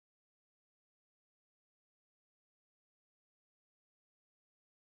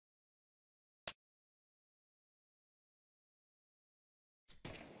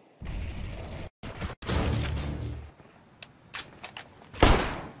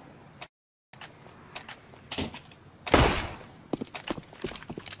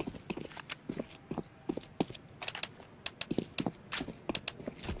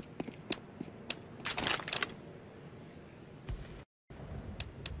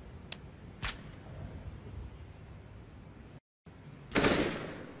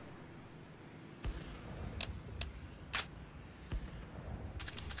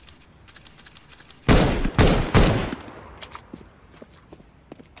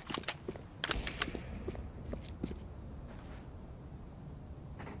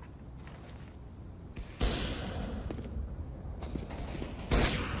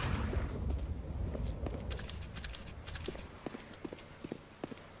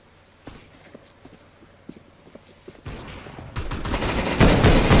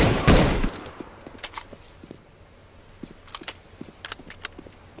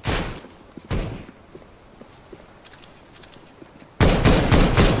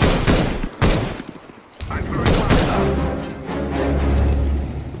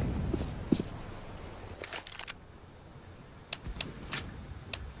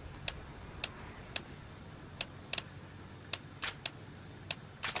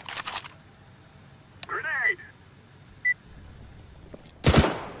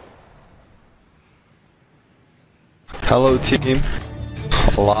Hello team.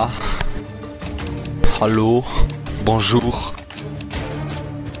 Hola. Hallo. Bonjour.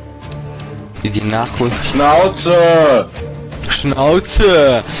 Die Nachricht. Schnauze!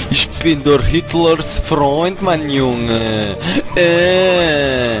 Schnauze! Ich bin der Hitlers Freund, mein Junge.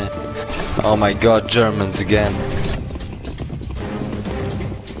 Oh my god, Germans again.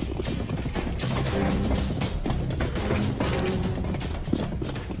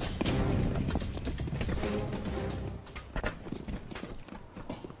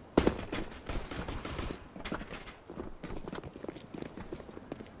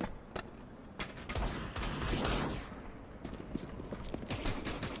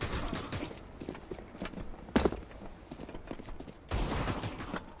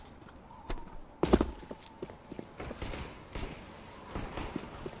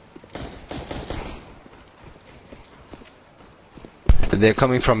 They're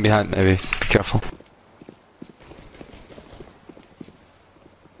coming from behind, maybe. Be careful.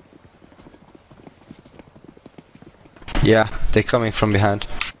 Yeah, they're coming from behind.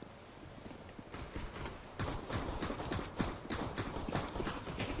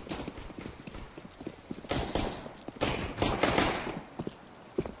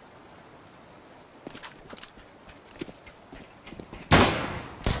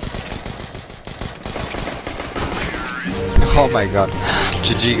 Oh my god.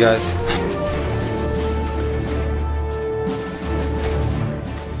 GG guys.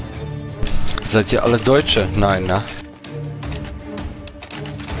 Seid ihr alle Deutsche? Nein, ne?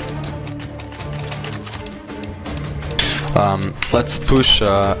 Let's push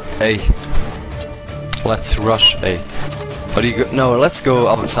A. Let's rush A. What do you go? No, let's go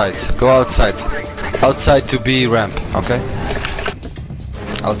outside. Go outside. Outside to B ramp, okay?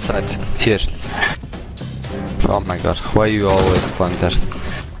 Outside. Here. Oh my god, why you always climb there?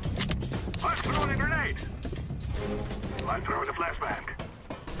 I'm throwing a grenade. I'm throwing a flashbang.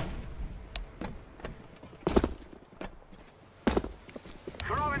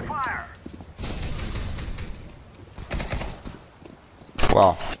 Throwing fire.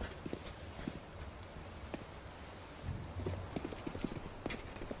 Wow.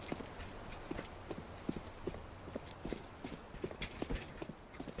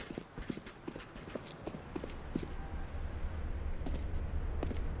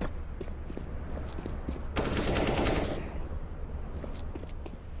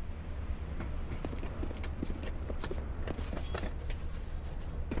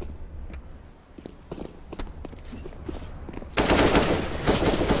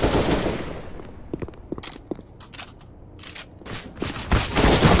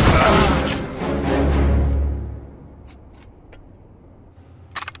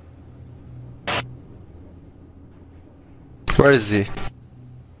 Where is he?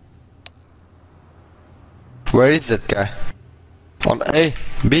 Where is that guy? On A,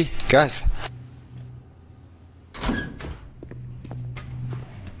 B, guys.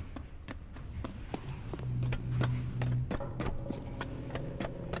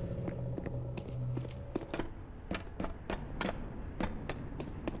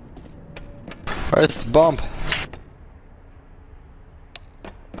 Where's the bomb?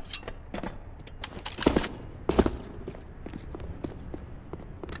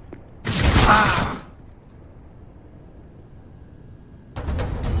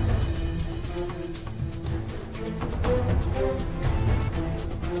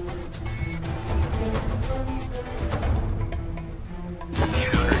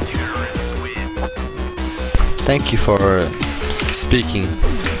 Thank you for speaking.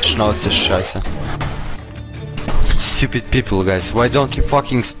 Schnauze Scheiße. Stupid people, guys. Why don't you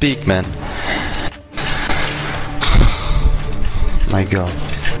fucking speak, man? My god.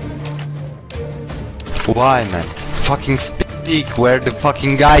 Why, man? Fucking speak where the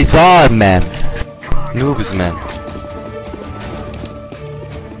fucking guys are, man. Noobs, man.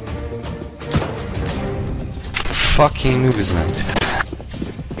 Fucking noobs, man.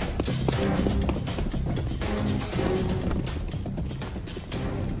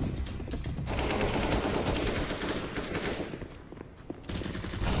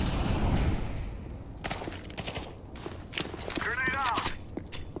 Grenade out.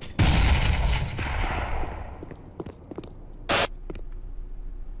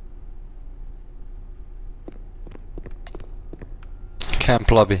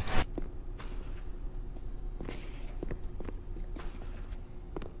 Camp lobby.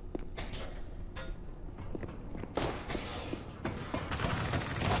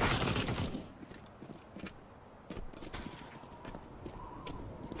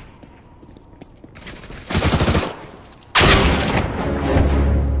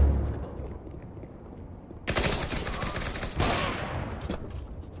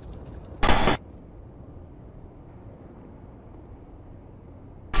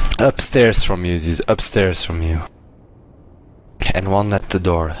 Upstairs from you, dude. Upstairs from you. And one at the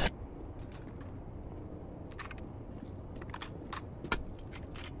door.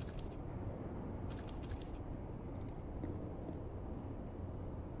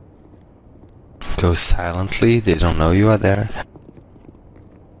 Go silently, they don't know you are there.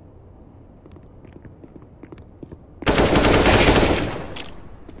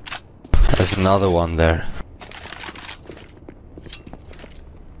 There's another one there.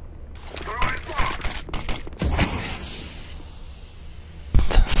 What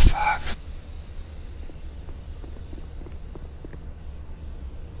the fuck?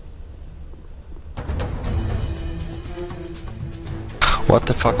 What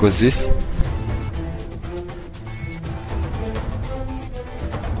the fuck was this?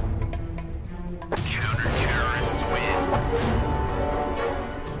 Counter-terrorists win.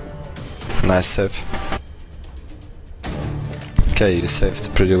 Nice save. Okay, you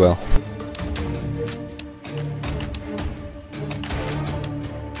saved pretty well.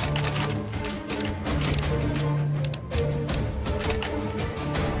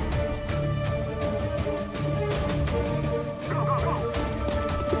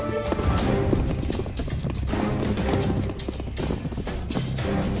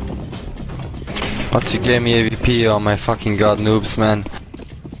 What, you gave me AVP? Oh my fucking god, noobs, man.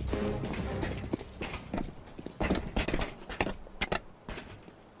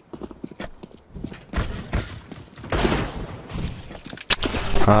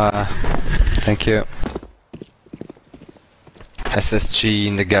 Thank you. SSG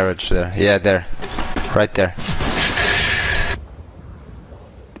in the garage there. Yeah, there. Right there.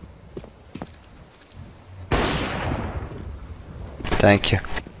 Thank you.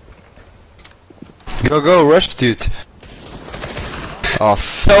 Go, go, rush, dude. Oh,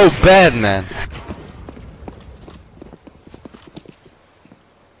 so bad, man.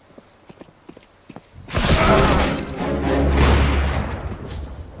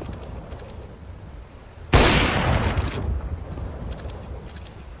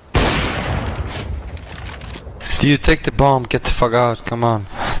 Do you take the bomb? Get the fuck out, come on.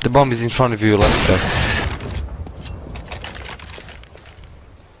 The bomb is in front of you, left there.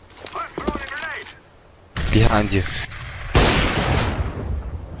 I'm throwing a grenade. Behind you.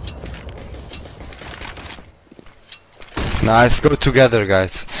 Nice, go together,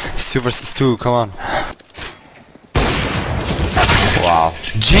 guys. 2 versus 2, come on. Wow.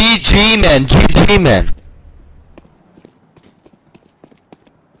 GG, man, GG, man.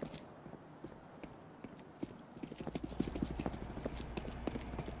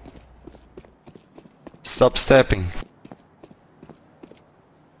 Stop stepping.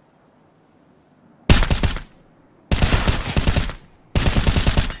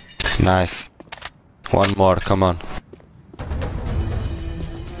 Nice. One more, come on.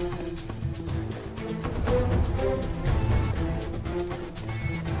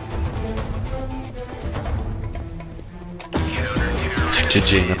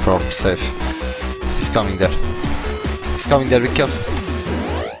 GG, no problem, safe. He's coming there. He's coming there, be careful.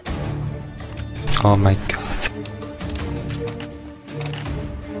 Oh my god.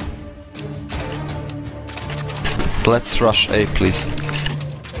 Let's rush A, please.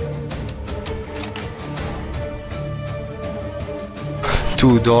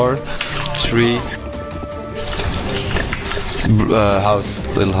 Two door, 3 house,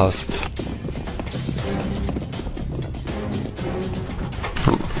 little house.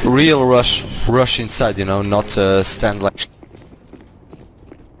 Real rush inside, you know, not stand like.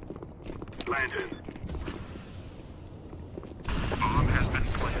 Planted. Bomb has been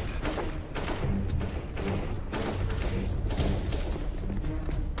planted.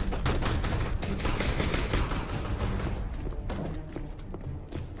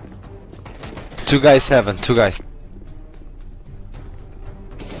 Two guys heaven, two guys.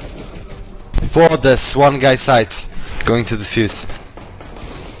 For this, one guy side, going to the fuse.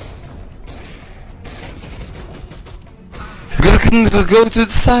 Go to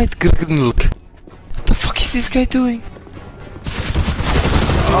the side. What the fuck is this guy doing?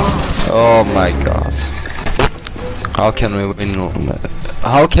 Oh my god. How can we win?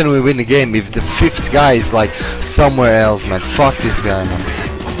 How can we win a game if the fifth guy is like somewhere else, man? Fuck this guy, man.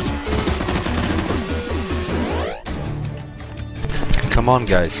 Come on,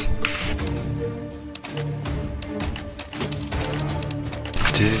 guys.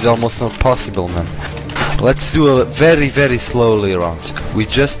 This is almost not possible, man. Let's do a very slowly round. We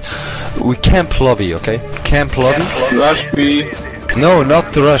camp lobby, okay? Camp lobby. Rush B. No,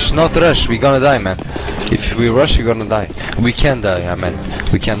 not rush, not rush. We gonna die, man. If we rush, we're gonna die. We can die, I mean.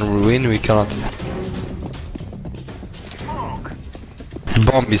 We can win, we cannot.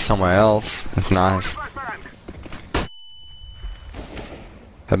 Bomb me somewhere else. Nice.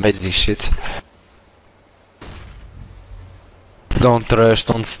 Amazing shit. Don't rush,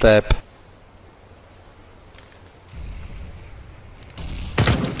 don't step.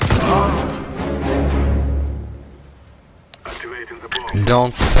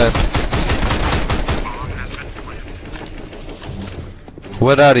 Don't step.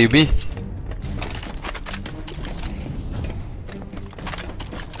 Where are you, B?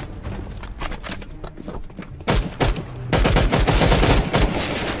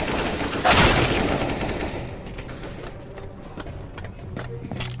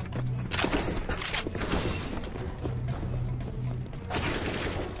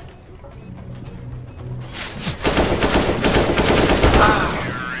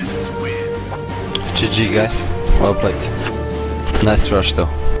 GG guys, well played. Nice rush though,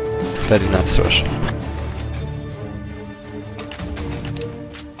 very nice rush.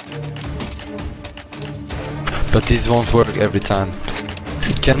 But this won't work every time.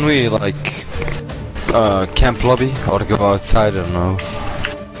 Can we like camp lobby or go outside? I don't know.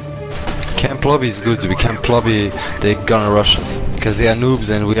 Camp lobby is good. We camp lobby, they gonna rush us because they are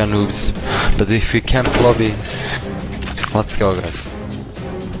noobs and we are noobs. But if we camp lobby, let's go guys.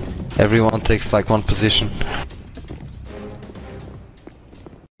 Everyone takes like one position.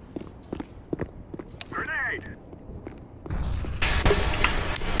 Grenade.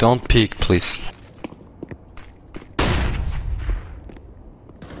 Don't peek, please.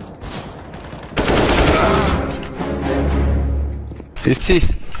 You see,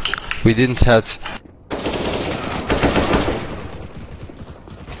 we didn't have.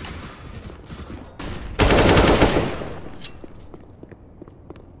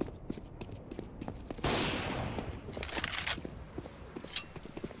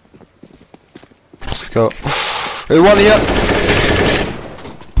 Let's go. Hey, one here!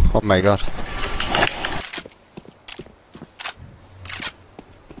 Oh my god.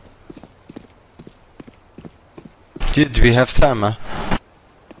 Dude, do we have time, huh?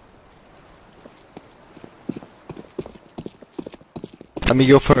 Let me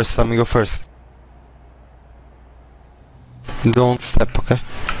go first, let me go first. Don't step, okay?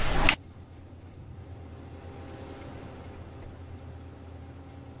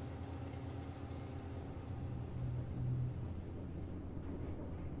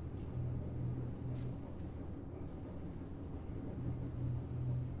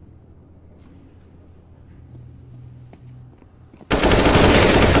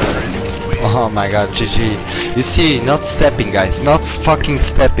 Oh my god, GG. You see, not stepping guys, not fucking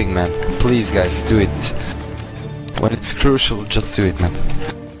stepping man. Please guys, do it. When it's crucial, just do it man.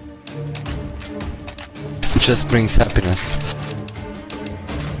 It just brings happiness.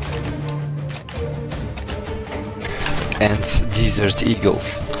 And desert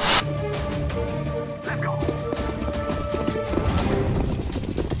eagles.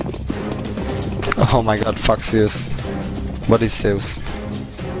 Oh my god, fuck Zeus. What is Zeus?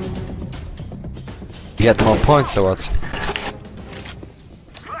 Get more points or what?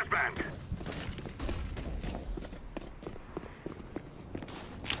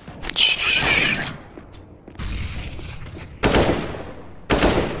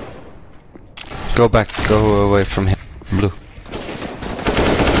 Go back, go away from him. Blue.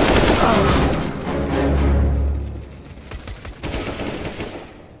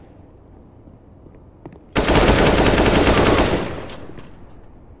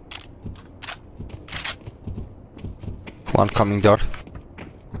 One coming door.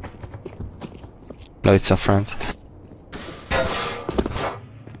 No, it's a friend.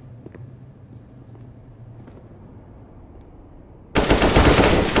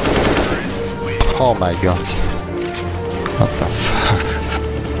 Oh my god. What the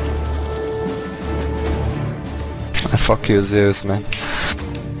fuck? Fuck you, Zeus, man.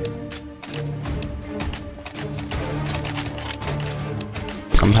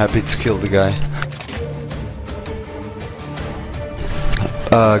 I'm happy to kill the guy.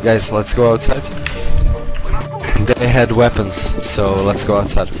 Guys, let's go outside. They had weapons, so let's go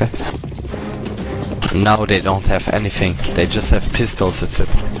outside, okay? Now they don't have anything, they just have pistols, etc.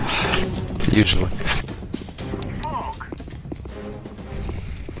 Usually.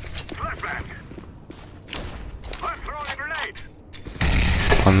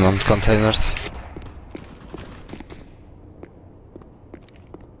 On containers.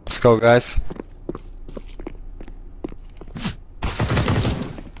 Let's go, guys.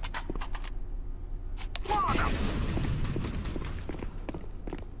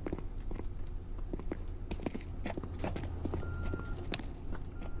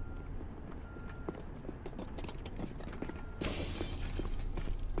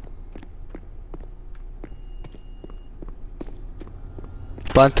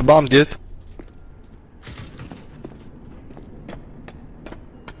 Plant the bomb, dude.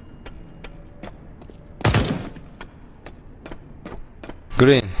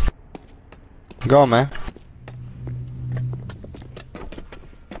 Green. Go, man.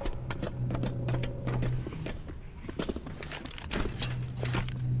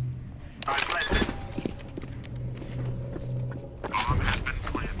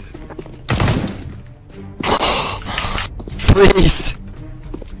 Please.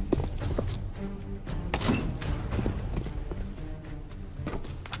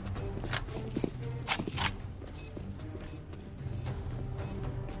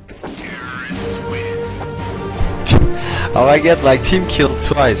 Oh, I get like team killed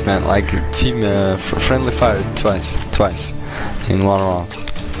twice, man. Like team friendly fire twice in one round.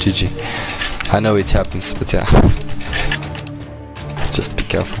 GG. I know it happens, but yeah. Just be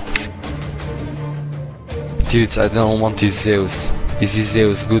careful. Dudes, I don't want this Zeus. Is this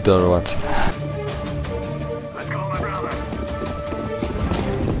Zeus good or what? Let's go, my brother.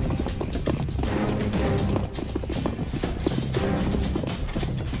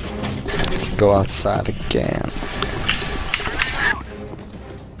 Let's go outside again.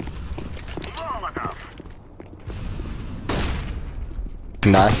 Molotov.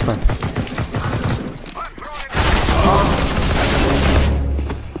 Nice, man.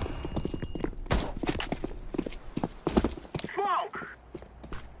 Smoke.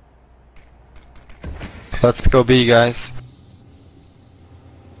 Let's go B, guys.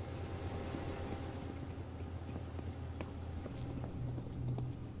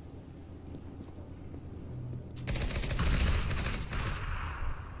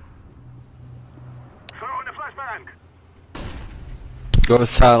 Throwing the flashbang. Go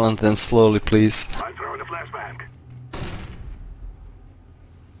silent and slowly, please. I'm throwing the flashbang.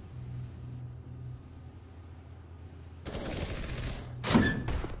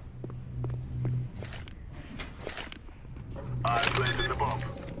 I'm planting the bomb.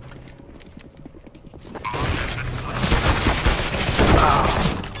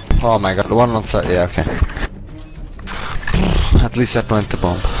 Oh my god, one on side. Yeah, okay. At least I planted the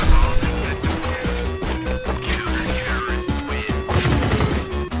bomb.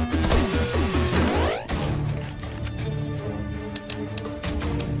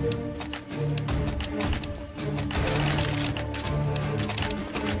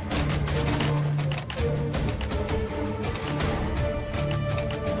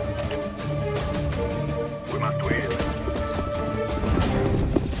 We must win.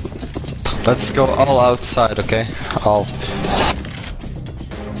 Let's go all outside, okay? All.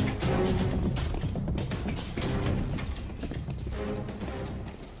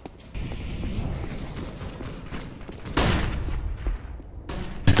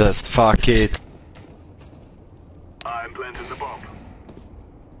 Just fuck it. I'm planting the bomb.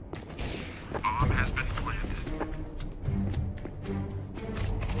 Bomb has been planted.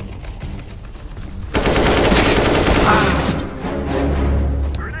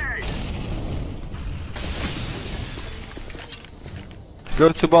 Grenade! Go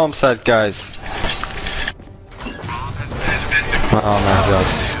to bomb site, guys. Oh my god.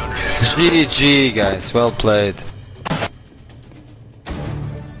 GG, guys. Well played.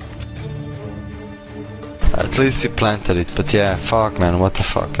 At least we planted it, but yeah, fuck, man. What the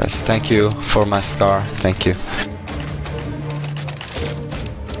fuck, guys. Thank you for my scar. Thank you.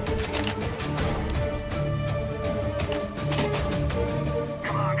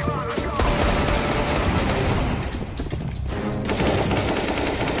 Come on, let's go!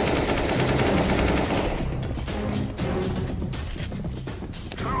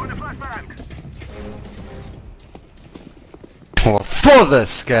 Throwing the flashbang. Oh,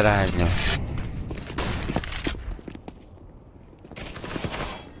 foda-se, caralho.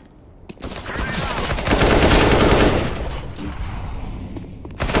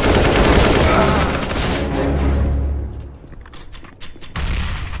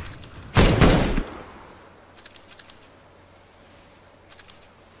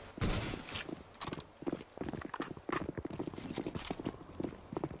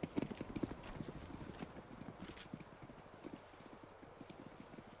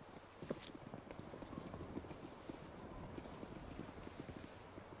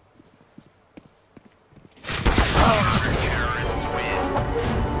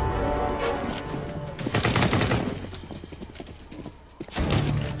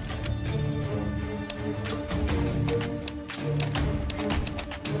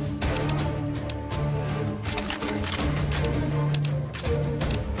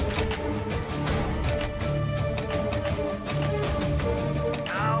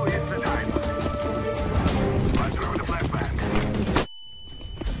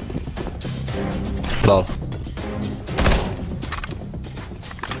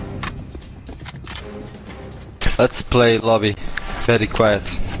 Let's play lobby. Very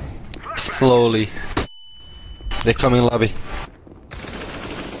quiet. Slowly. They come in lobby.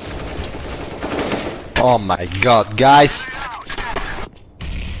 Oh my god, guys!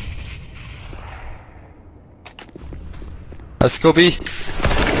 Let's go B.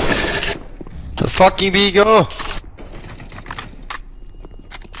 The fucking B, go!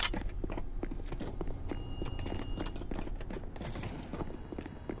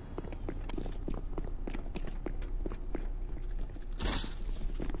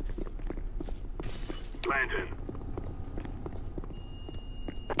 Planted.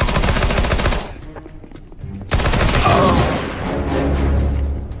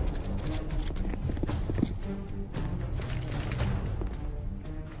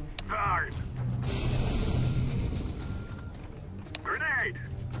 Guard. Grenade.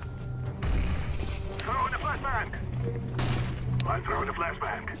 Throwing a flashbang. I'm throwing a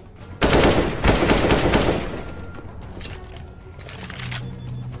flashbang.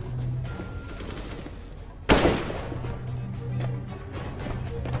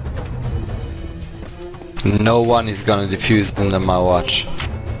 No one is gonna defuse under my watch.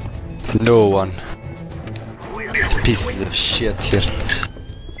 No one. Pieces of shit here.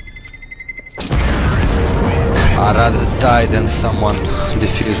 I'd rather die than someone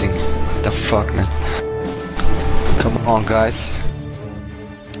defusing. The fuck, man. Come on, guys.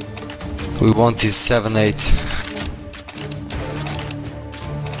 We want this 7-8.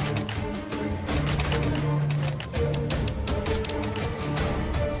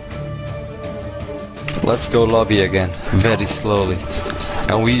 Let's go lobby again, very slowly.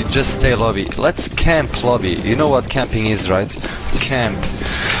 And we just stay lobby. Let's camp lobby. You know what camping is, right? Camp.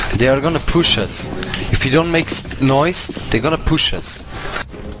 They are gonna push us. If you don't make noise, they're gonna push us.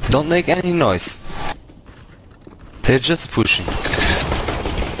 Don't make any noise. They're just pushing.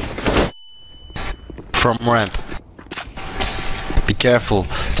 From ramp. Be careful.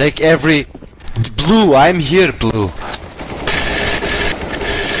 Take every... Blue, I'm here, blue.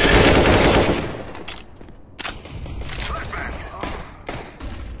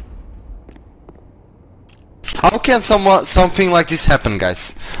 How can something like this happen,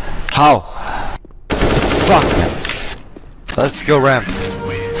 guys? How? Fuck, man. Let's go ramp.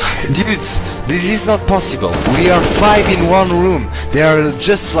 Dudes, this is not possible. We are 5 in one room. There are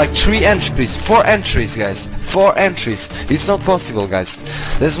just like 3 entries, 4 entries, guys. 4 entries. It's not possible, guys.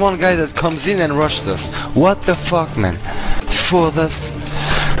 There's one guy that comes in and rushes us. What the fuck, man? For this.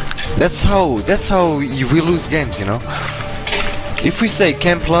 That's how we lose games, you know. If we say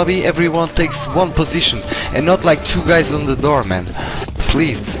camp lobby, everyone takes one position and not like 2 guys on the door, man.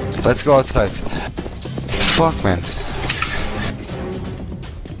 Please, let's go outside. Fuck, man.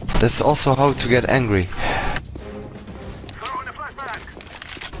 That's also how to get angry. Throwing a flashbang.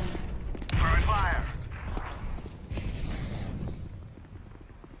 Throwing fire.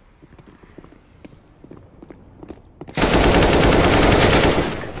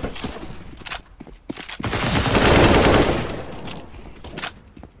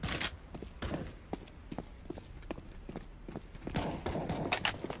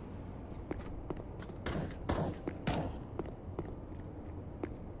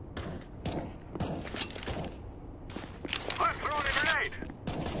 I'm throwing a grenade.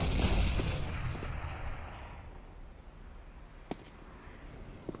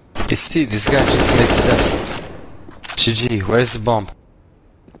 You see, this guy just made steps. GG, where's the bomb?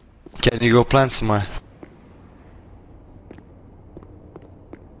 Can you go plant somewhere?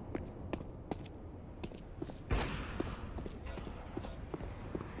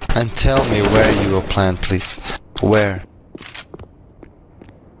 And tell me where you go plant, please. Where?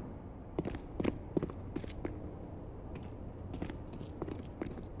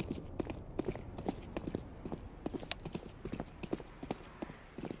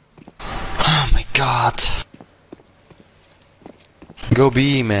 Oh my god. Go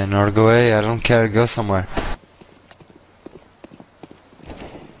B, man, or go A, I don't care, go somewhere.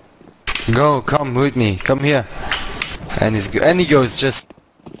 Go, come with me, come here. And he goes just...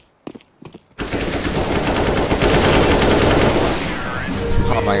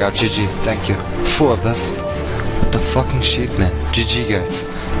 Oh my god, GG, thank you. 4 of this. What the fucking shit, man. GG, guys.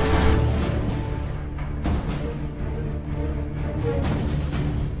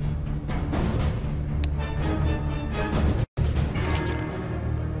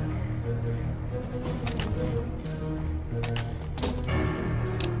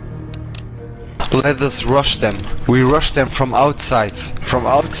 Let us rush them. We rush them from outside. From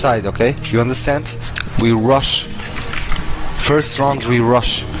outside, okay? You understand? We rush. First round we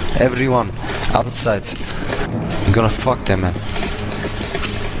rush. Everyone. Outside. I'm gonna fuck them, man.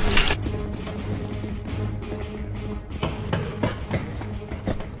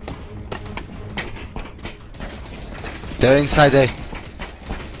 They're inside A.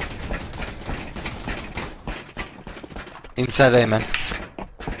 Inside A, man.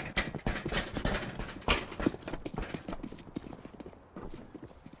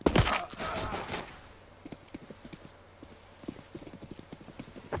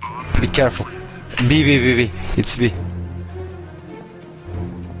 Be careful. B. It's B.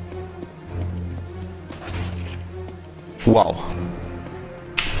 Wow.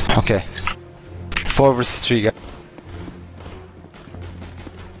 Okay. 4 versus 3, guys.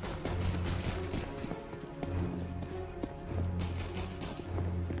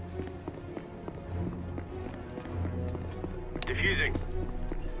 Defusing.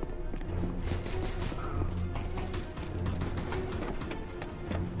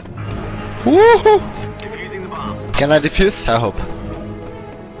 Woohoo! Defusing the bomb. Can I defuse? I hope.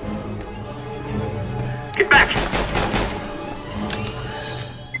 Get back!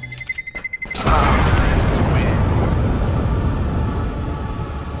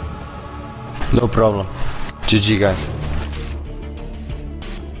 No problem. GG, guys.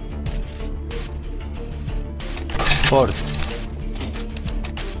 Force.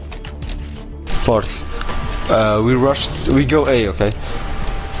 We rush. We go A, okay?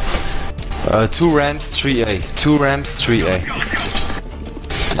 2 ramps, 3A. 2 ramps, 3A.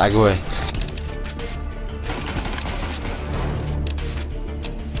 I go A.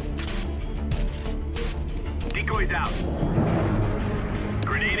 Decoys out.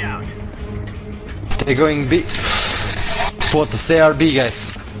 Grenade out. They're going B. Fortress, they are B,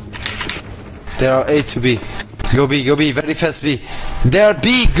 guys. They are A to B. Go B, very fast B. They are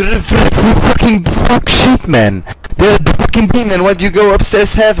B, fucking fuck shit, man. They're fucking B, man. Why do you go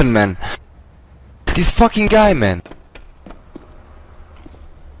upstairs heaven, man? This fucking guy, man.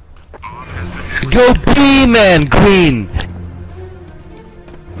 Go B, man, green.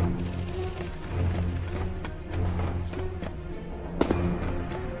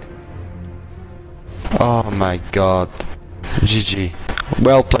 Oh my god. GG.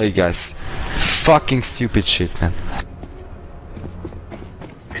 Well played, guys. Fucking stupid shit, man.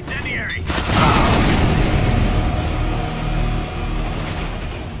 Incendiary.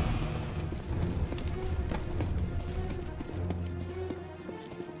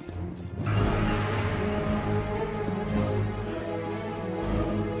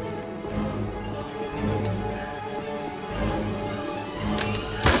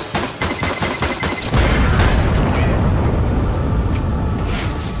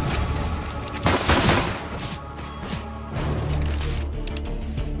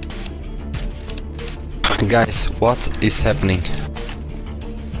 Guys, what is happening?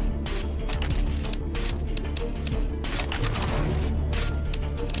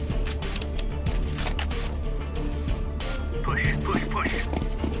 Push.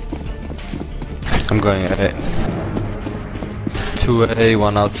 I'm going A. 2A,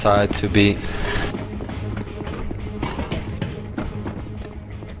 1 outside, 2B.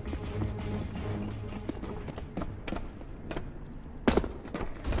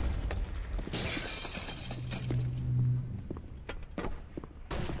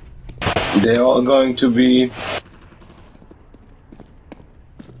 They are going to be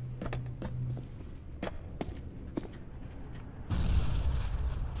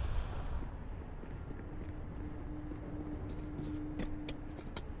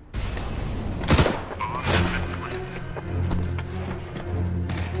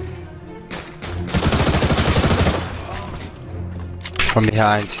From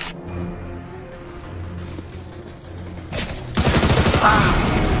behind.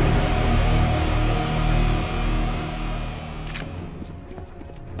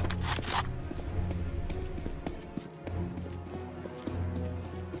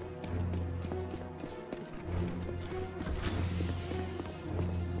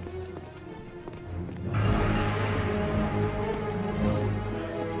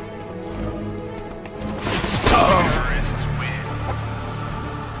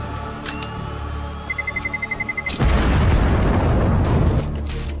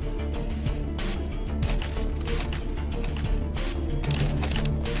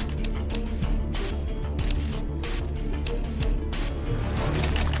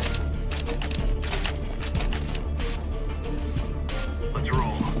 Let's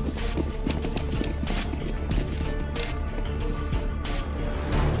roll.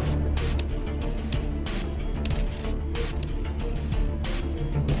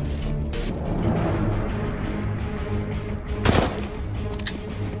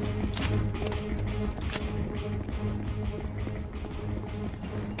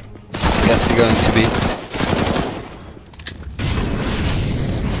 Guess they're going to be.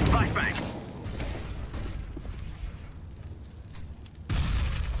 Flashbang.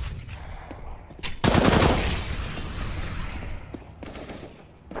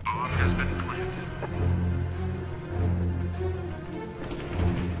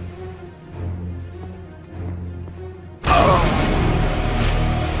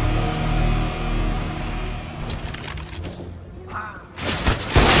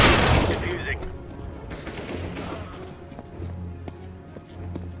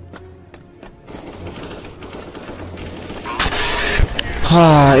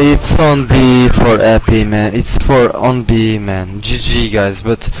 Ah, it's on B for Epi, man. It's for on B, man. GG, guys.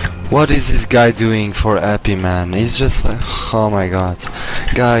 But what is this guy doing for Epi, man? He's just like, oh my god.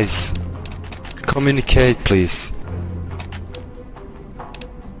 Guys, communicate, please.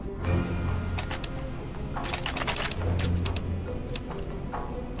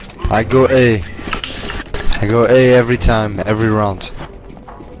 I go A. I go A every time, every round.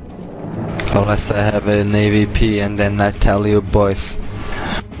 Unless I have an AVP, and then I tell you, boys.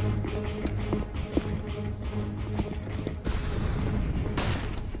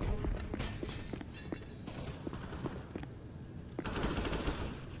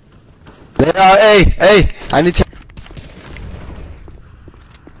 They are A! A! I need to...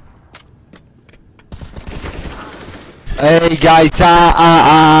 Hey guys,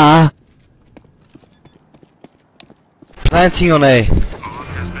 planting on A.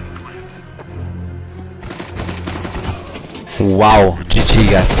 Wow, GG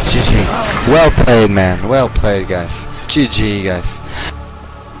guys, GG. Well played, man, well played, guys. GG, guys.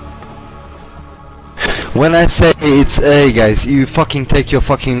 When I say it's A, guys, you fucking take your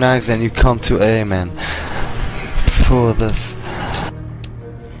fucking knives and you come to A, man. For this.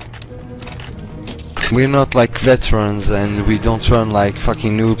 We're not like veterans and we don't run like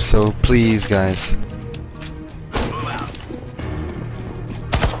fucking noobs, so please, guys.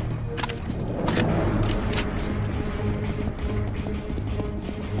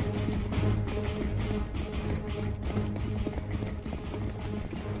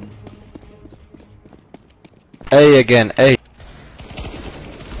 A again, A.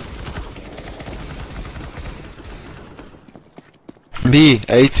 B,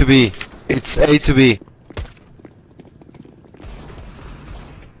 A to B. It's A to B.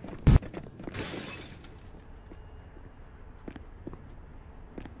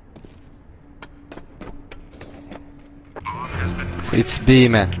 It's B,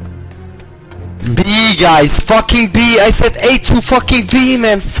 man. B, guys, fucking B. I said A to fucking B,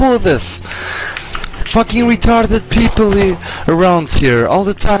 man, for this. Fucking retarded people around here all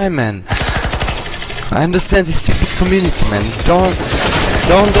the time, man. I understand this stupid community, man.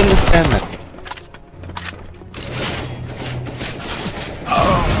 Don't understand, man.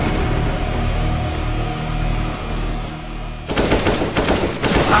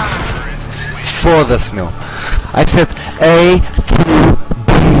 For this, no. I said A to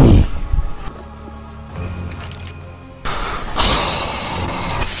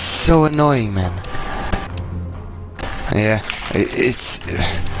B. So annoying, man. Yeah, it's...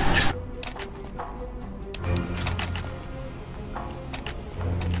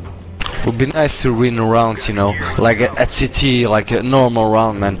 Would be nice to win a round, you know, like at CT, like a normal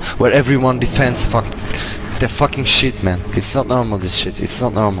round, man, where everyone defends their fucking shit, man. It's not normal, this shit. It's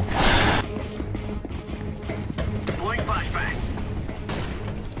not normal.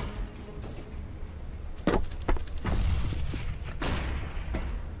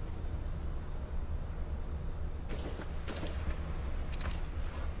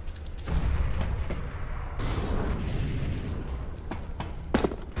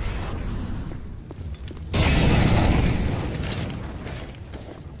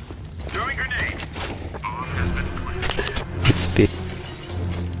 It's B.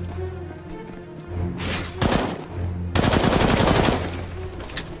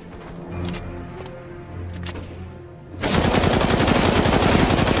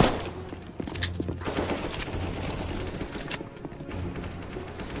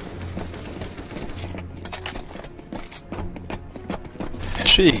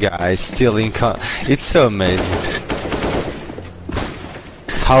 Three guys still in it's so amazing.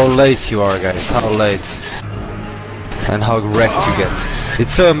 How late you are, guys, how late. And how wrecked you get.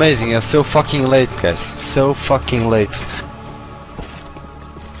 It's so amazing, you're so fucking late, guys. So fucking late.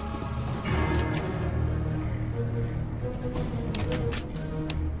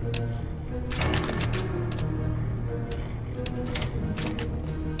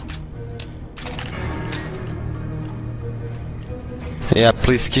 Yeah,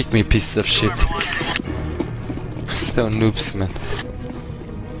 please kick me, piece of shit. So noobs, man.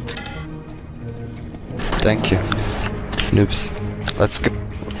 Thank you. Noobs. Let's go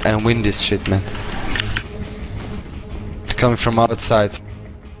and win this shit, man. Coming from outside.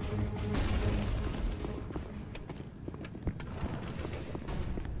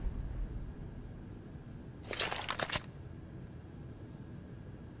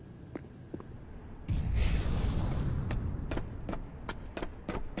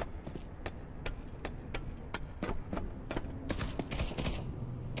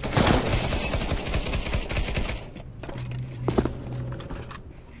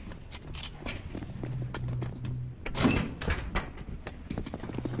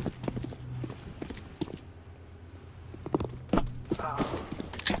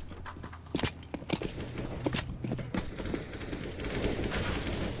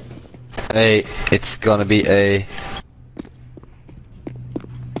 A. It's gonna be A.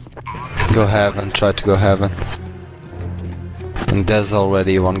 Go heaven, try to go heaven. And there's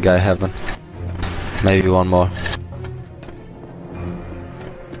already one guy heaven. Maybe one more.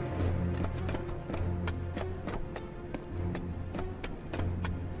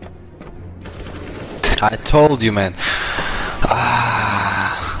 I told you, man.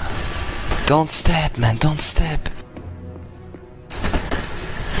 Don't step, man, don't step.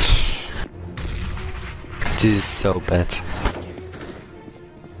 This is so bad.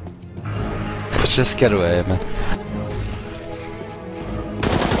 Just get away, man.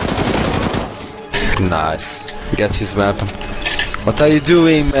 Nice. Gets his weapon. What are you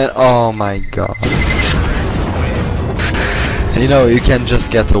doing, man? Oh my god. You know, you can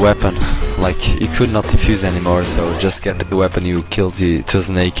just get the weapon. Like, you could not defuse anymore, so just get the weapon. You killed the... It was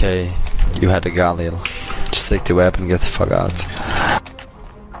an AK. You had a Galil. Just take the weapon, get the fuck out.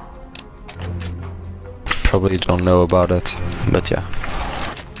 Probably don't know about it, but yeah.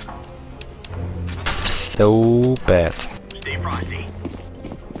 So bad. Stay frosty.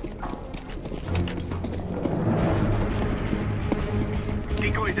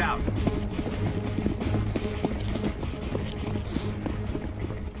 Decoys out.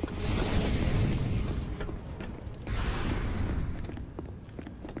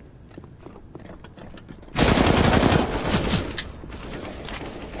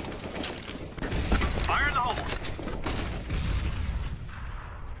 Fire in the hole.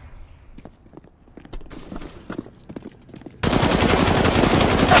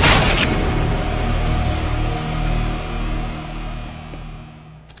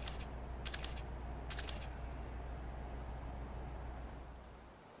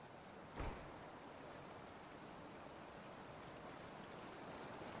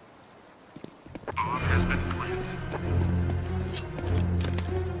 Bomb has been planted.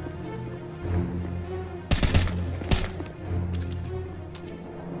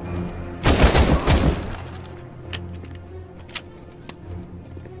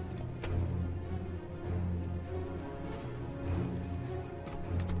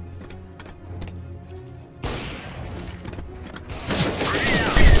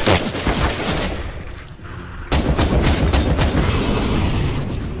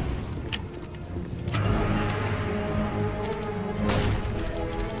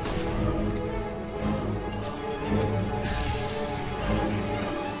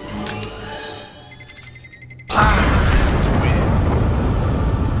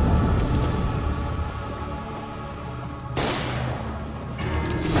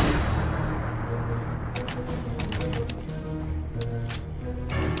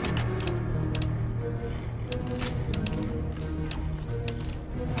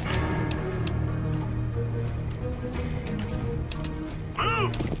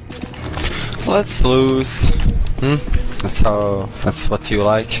 Let's lose. That's what you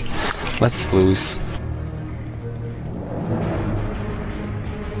like. Let's lose.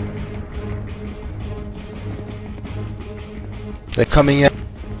 They're coming in.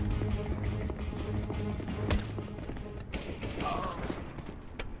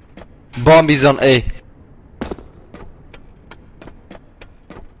 Bomb is on A.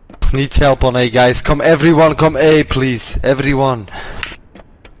 Needs help on A, guys. Come, everyone, come A, please. Everyone.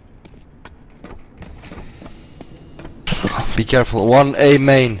 Be careful. One A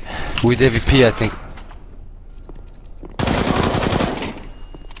main with AVP, I think.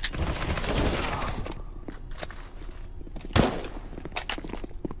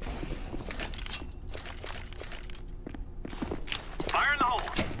 Fire in the hole.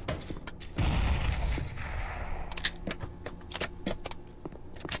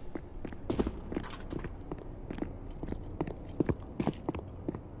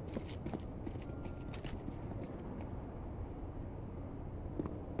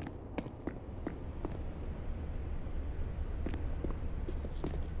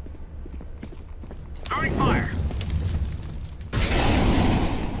 Starting fire.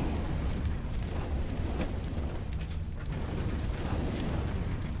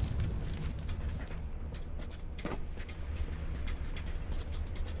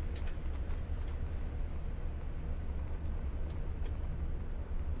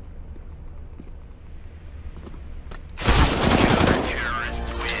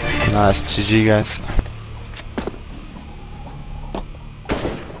 Nice, GG, guys.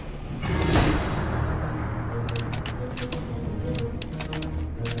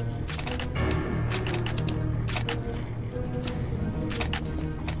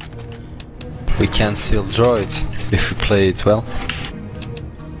 We can still draw it if we play it well.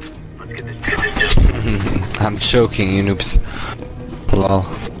 Let's get this. I'm joking, you noobs. Lol.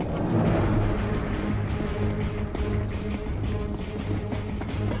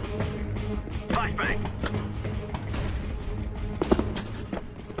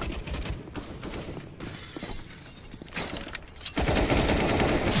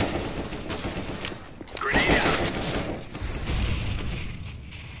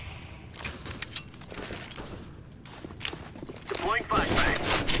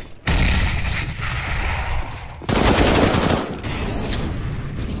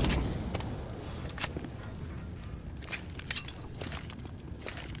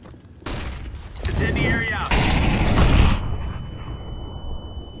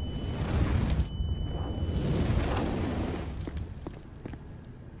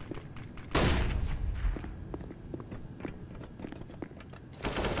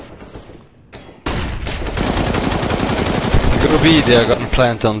 B, they are gonna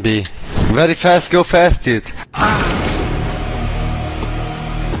plant on B. Very fast, go fast, dude.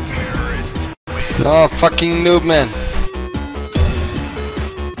 Oh, fucking noob, man.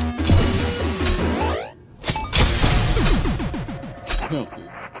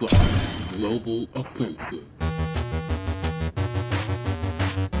 Global offensive.